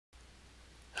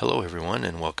Hello everyone,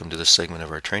 and welcome to this segment of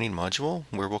our training module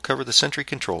where we'll cover the Sentry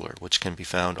controller, which can be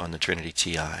found on the Trinity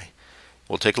TI.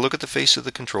 We'll take a look at the face of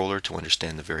the controller to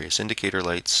understand the various indicator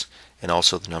lights and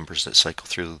also the numbers that cycle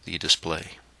through the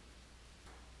display.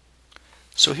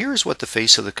 So here is what the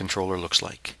face of the controller looks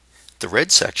like. The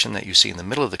red section that you see in the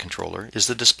middle of the controller is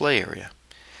the display area,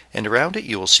 and around it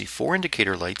you will see 4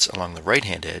 indicator lights along the right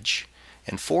hand edge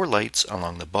and 4 lights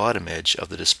along the bottom edge of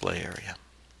the display area.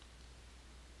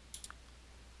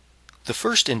 The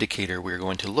first indicator we are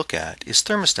going to look at is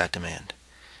thermostat demand.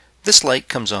 This light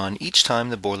comes on each time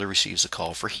the boiler receives a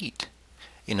call for heat.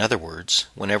 In other words,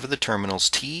 whenever the terminals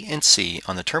T and C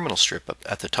on the terminal strip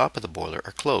at the top of the boiler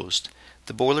are closed,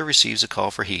 the boiler receives a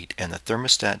call for heat and the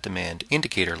thermostat demand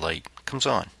indicator light comes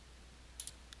on.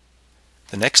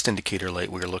 The next indicator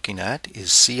light we are looking at is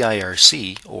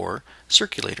CIRC, or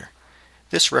circulator.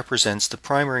 This represents the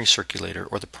primary circulator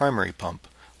or the primary pump,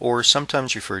 or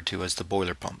sometimes referred to as the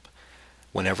boiler pump.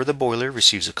 Whenever the boiler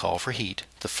receives a call for heat,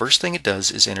 the first thing it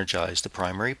does is energize the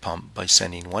primary pump by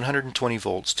sending 120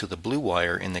 volts to the blue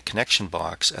wire in the connection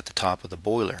box at the top of the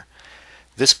boiler.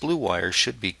 This blue wire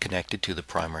should be connected to the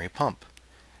primary pump.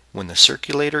 When the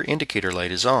circulator indicator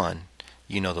light is on,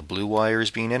 you know the blue wire is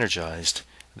being energized,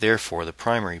 therefore the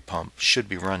primary pump should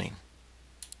be running.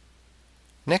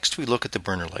 Next we look at the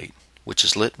burner light, which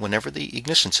is lit whenever the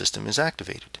ignition system is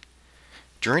activated.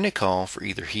 During a call for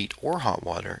either heat or hot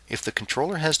water, if the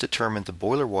controller has determined the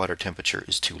boiler water temperature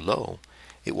is too low,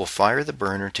 it will fire the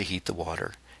burner to heat the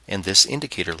water, and this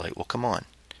indicator light will come on.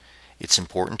 It's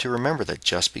important to remember that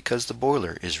just because the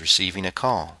boiler is receiving a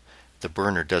call, the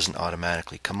burner doesn't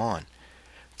automatically come on.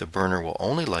 The burner will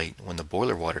only light when the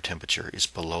boiler water temperature is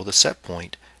below the set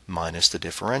point minus the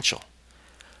differential.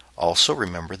 Also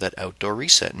remember that outdoor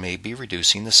reset may be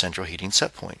reducing the central heating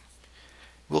set point.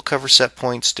 We'll cover set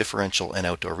points, differential, and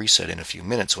outdoor reset in a few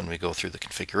minutes when we go through the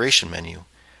configuration menu,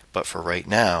 but for right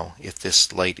now, if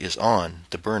this light is on,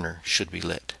 the burner should be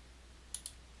lit.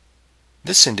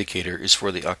 This indicator is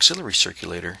for the auxiliary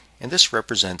circulator, and this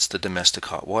represents the domestic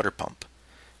hot water pump.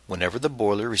 Whenever the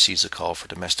boiler receives a call for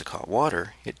domestic hot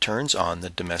water, it turns on the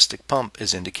domestic pump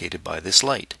as indicated by this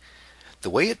light. The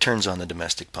way it turns on the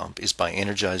domestic pump is by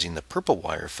energizing the purple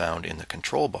wire found in the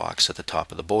control box at the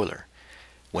top of the boiler.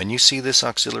 When you see this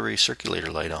auxiliary circulator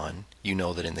light on, you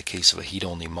know that in the case of a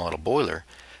heat-only model boiler,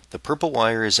 the purple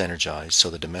wire is energized so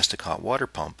the domestic hot water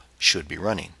pump should be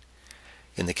running.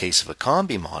 In the case of a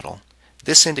combi model,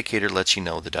 this indicator lets you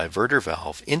know the diverter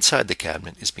valve inside the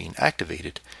cabinet is being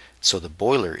activated so the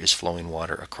boiler is flowing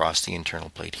water across the internal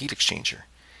plate heat exchanger.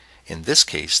 In this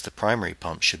case, the primary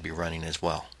pump should be running as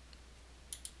well.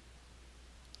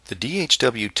 The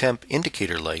DHW temp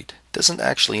indicator light doesn't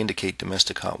actually indicate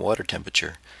domestic hot water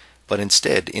temperature, but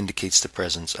instead indicates the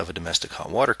presence of a domestic hot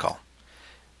water call.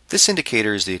 This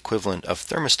indicator is the equivalent of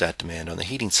thermostat demand on the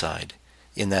heating side,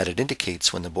 in that it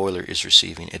indicates when the boiler is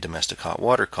receiving a domestic hot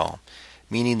water call,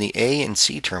 meaning the A and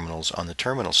C terminals on the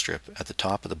terminal strip at the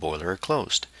top of the boiler are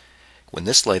closed. When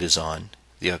this light is on,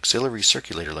 the auxiliary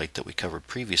circulator light that we covered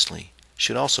previously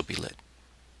should also be lit.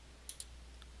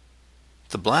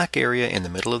 The black area in the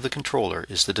middle of the controller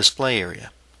is the display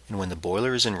area, and when the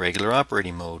boiler is in regular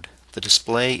operating mode, the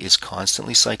display is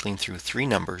constantly cycling through 3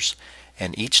 numbers,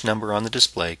 and each number on the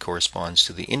display corresponds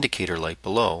to the indicator light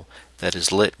below that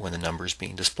is lit when the number is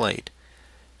being displayed.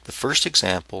 The first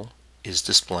example is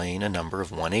displaying a number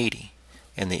of 180,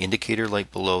 and the indicator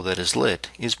light below that is lit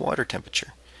is water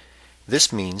temperature.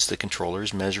 This means the controller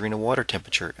is measuring a water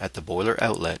temperature at the boiler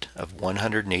outlet of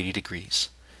 180 degrees.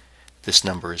 This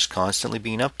number is constantly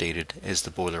being updated as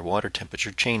the boiler water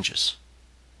temperature changes.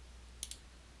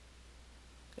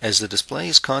 As the display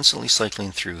is constantly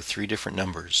cycling through 3 different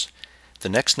numbers, the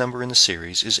next number in the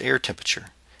series is air temperature,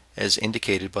 as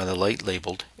indicated by the light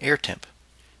labeled air temp.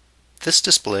 This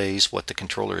displays what the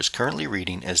controller is currently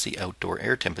reading as the outdoor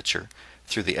air temperature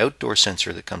through the outdoor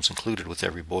sensor that comes included with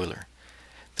every boiler.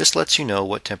 This lets you know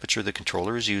what temperature the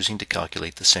controller is using to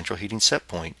calculate the central heating set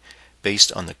point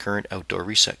based on the current outdoor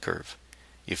reset curve.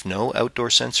 If no outdoor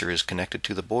sensor is connected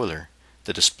to the boiler,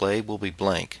 the display will be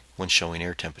blank when showing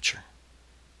air temperature.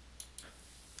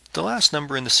 The last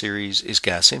number in the series is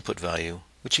gas input value,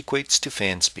 which equates to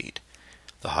fan speed.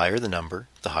 The higher the number,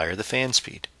 the higher the fan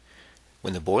speed.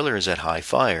 When the boiler is at high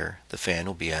fire, the fan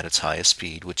will be at its highest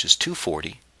speed, which is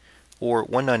 240, or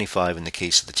 195 in the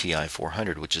case of the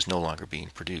TI-400, which is no longer being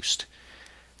produced.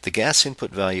 The gas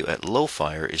input value at low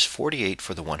fire is 48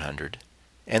 for the 100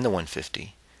 and the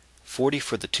 150, 40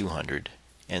 for the 200,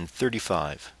 and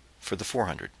 35 for the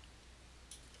 400.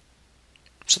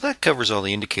 So that covers all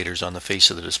the indicators on the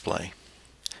face of the display.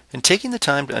 And taking the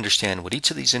time to understand what each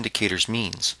of these indicators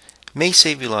means may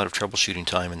save you a lot of troubleshooting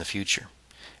time in the future.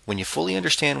 When you fully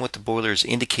understand what the boiler is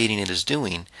indicating it is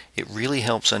doing, it really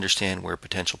helps understand where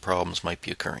potential problems might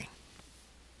be occurring.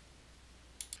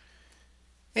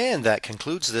 And that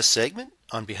concludes this segment.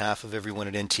 On behalf of everyone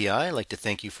at NTI, I'd like to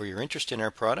thank you for your interest in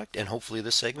our product, and hopefully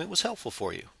this segment was helpful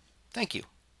for you. Thank you.